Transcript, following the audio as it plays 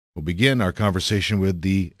We'll begin our conversation with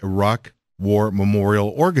the Iraq War Memorial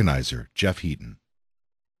organizer, Jeff Heaton.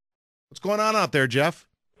 What's going on out there, Jeff?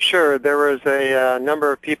 Sure. There was a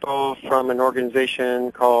number of people from an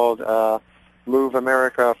organization called Move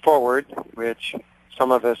America Forward, which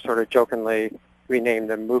some of us sort of jokingly renamed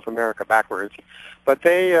them Move America Backwards. But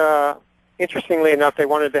they, interestingly enough, they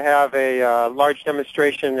wanted to have a large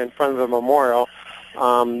demonstration in front of the memorial.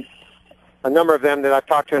 A number of them that I've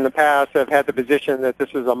talked to in the past have had the position that this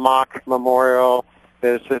is a mock memorial,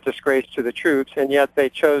 that it's a disgrace to the troops, and yet they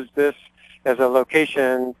chose this as a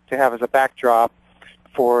location to have as a backdrop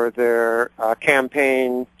for their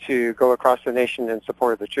campaign to go across the nation in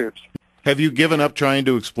support of the troops. Have you given up trying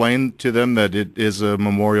to explain to them that it is a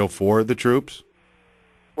memorial for the troops?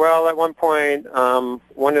 Well, at one point,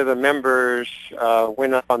 one of the members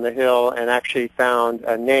went up on the hill and actually found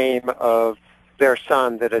a name of their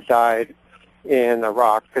son that had died in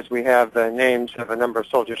Iraq, because we have the names of a number of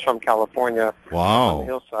soldiers from California on the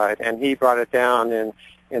hillside, and he brought it down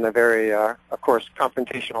in a very, of course,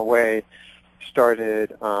 confrontational way,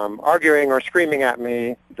 started arguing or screaming at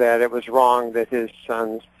me that it was wrong that his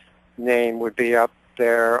son's name would be up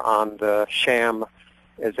there on the sham,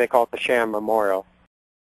 as they call it, the sham memorial.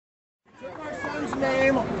 Took our son's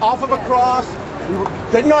name off of a cross.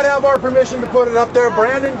 We did not have our permission to put it up there.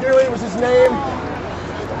 Brandon Dearly was his name.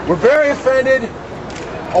 We're very offended.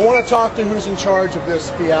 I want to talk to who's in charge of this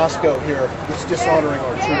fiasco here that's dishonoring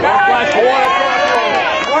our troops. I want to talk to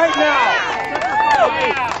them right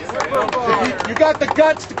now. You got the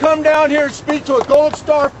guts to come down here and speak to a Gold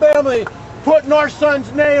Star family putting our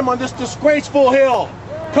son's name on this disgraceful hill.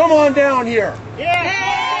 Come on down here.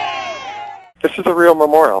 This is a real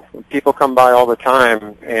memorial. People come by all the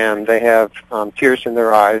time, and they have tears in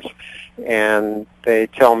their eyes, and they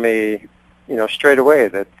tell me, straight away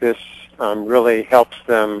that this really helps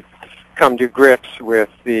them come to grips with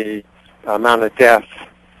the amount of death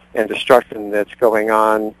and destruction that's going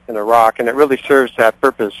on in Iraq, and it really serves that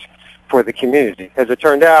purpose for the community. As it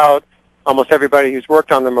turned out, almost everybody who's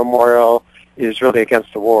worked on the memorial is really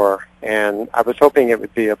against the war, and I was hoping it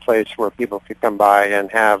would be a place where people could come by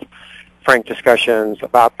and have frank discussions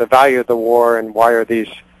about the value of the war and why are these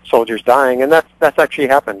soldiers dying, and that's actually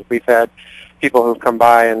happened. We've had people who've come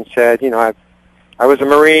by and said, I was a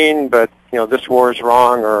Marine, but this war is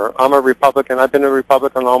wrong, or I'm a Republican. I've been a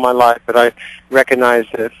Republican all my life, but I recognize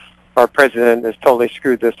that our president has totally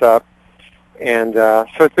screwed this up, and so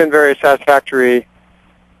it's been very satisfactory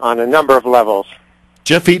on a number of levels.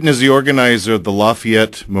 Jeff Heaton is the organizer of the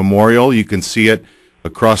Lafayette Memorial. You can see it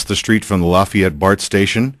across the street from the Lafayette BART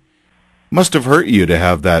station. Must have hurt you to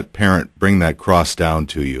have that parent bring that cross down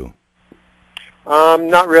to you.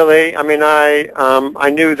 Not really. I mean, I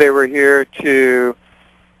knew they were here to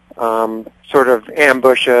sort of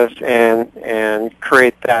ambush us and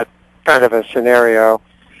create that kind of a scenario.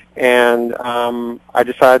 And I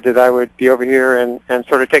decided that I would be over here and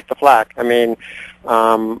sort of take the flak. I mean,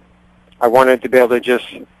 I wanted to be able to just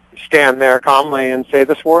stand there calmly and say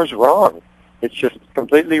this war is wrong. It's just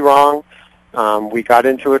completely wrong. We got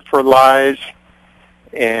into it for lies,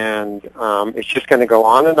 and it's just going to go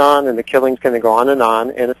on, and the killing's going to go on,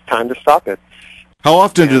 and it's time to stop it. How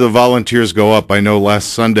often do the volunteers go up? I know last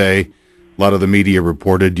Sunday, a lot of the media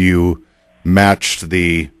reported you matched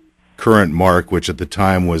the current mark, which at the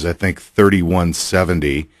time was, I think,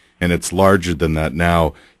 3170, and it's larger than that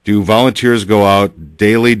now. Do volunteers go out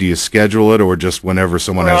daily? Do you schedule it, or just whenever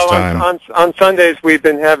someone has time? On Sundays, we've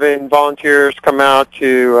been having volunteers come out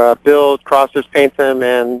to build crosses, paint them,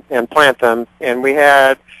 and plant them. And we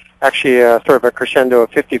had actually sort of a crescendo of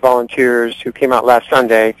 50 volunteers who came out last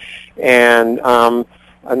Sunday, and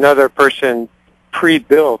another person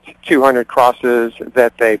pre-built 200 crosses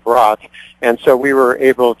that they brought. And so we were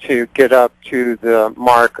able to get up to the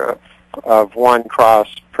mark of one cross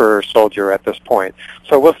per soldier at this point.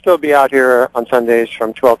 So we'll still be out here on Sundays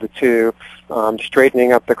from 12 to 2,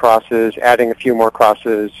 straightening up the crosses, adding a few more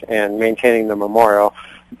crosses, and maintaining the memorial.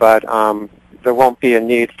 But there won't be a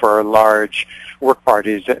need for large work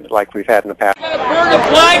parties like we've had in the past. Burn the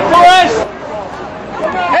flag for us?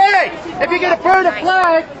 Hey, if you're going to burn a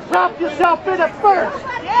flag, wrap yourself in it first.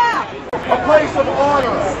 Yeah. A place of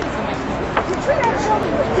honor.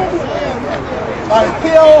 A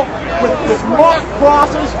hill with marked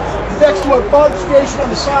crosses next to a bug station on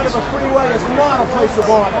the side of a freeway is not a place of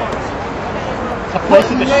honor. A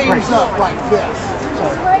place of names up like this.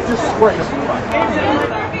 Disgrace.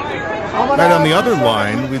 Right on the other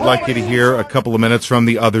line, we'd like you to hear a couple of minutes from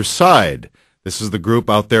the other side. This is the group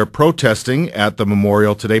out there protesting at the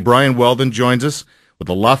memorial today. Brian Weldon joins us with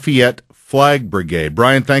the Lafayette Flag Brigade.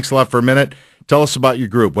 Brian, thanks a lot for a minute. Tell us about your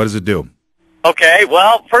group. What does it do? Okay,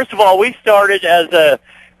 well, first of all, we started as a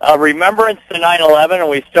remembrance to 9/11, and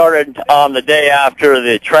we started on the day after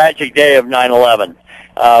the tragic day of 9/11.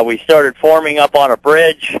 We started forming up on a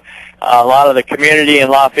bridge. A lot of the community in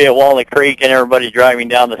Lafayette, Walnut Creek, and everybody driving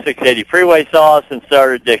down the 680 freeway saw us and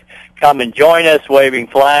started to come and join us, waving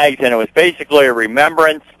flags, and it was basically a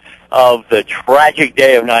remembrance of the tragic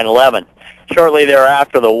day of 9/11. Shortly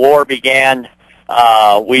thereafter, the war began.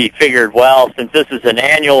 We figured, well, since this is an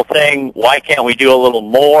annual thing, why can't we do a little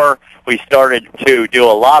more? We started to do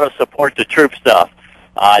a lot of support the troop stuff.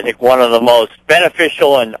 I think one of the most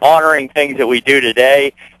beneficial and honoring things that we do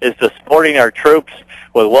today is the supporting our troops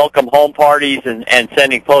with welcome home parties and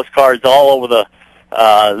sending postcards all over the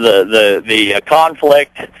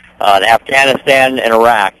conflict in Afghanistan and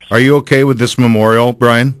Iraq. Are you okay with this memorial,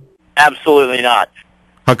 Brian? Absolutely not.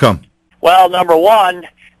 How come? Well, number one,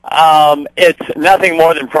 it's nothing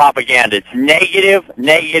more than propaganda. It's negative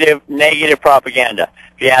propaganda.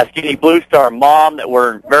 If you ask any Blue Star mom that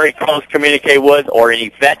we're in very close communicate with, or any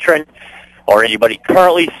veteran, or anybody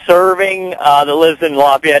currently serving that lives in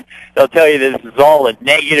Lafayette, they'll tell you this is all a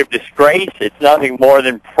negative disgrace. It's nothing more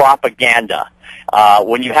than propaganda.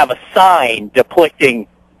 When you have a sign depicting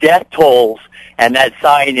death tolls, and that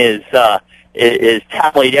sign is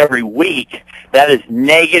tallied every week, that is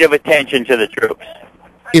negative attention to the troops.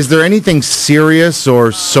 Is there anything serious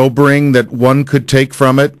or sobering that one could take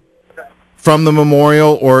from it, from the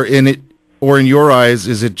memorial, or in your eyes,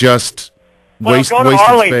 is it just wasted space? Well, go to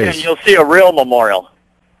Arlington, you'll see a real memorial.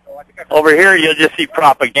 Over here, you'll just see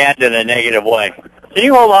propaganda in a negative way. Can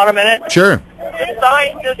you hold on a minute? Sure. This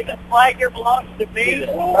sign says the flag here belongs to me.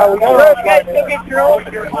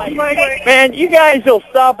 Man, you guys will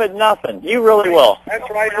stop at nothing. You really will. That's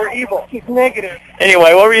right, we're evil. He's negative.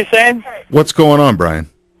 Anyway, what were you saying? What's going on, Brian?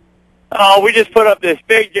 Oh, we just put up this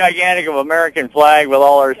big, gigantic of American flag with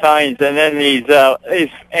all our signs, and then these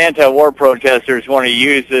anti-war protesters want to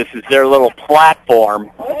use this as their little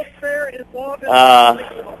platform.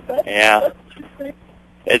 Yeah.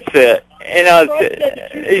 It's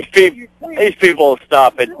these people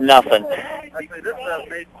stop at nothing.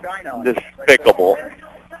 Despicable.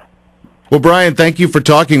 Well, Brian, thank you for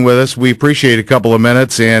talking with us. We appreciate a couple of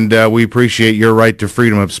minutes, and we appreciate your right to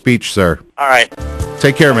freedom of speech, sir. All right.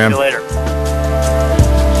 Take care, man. See you later.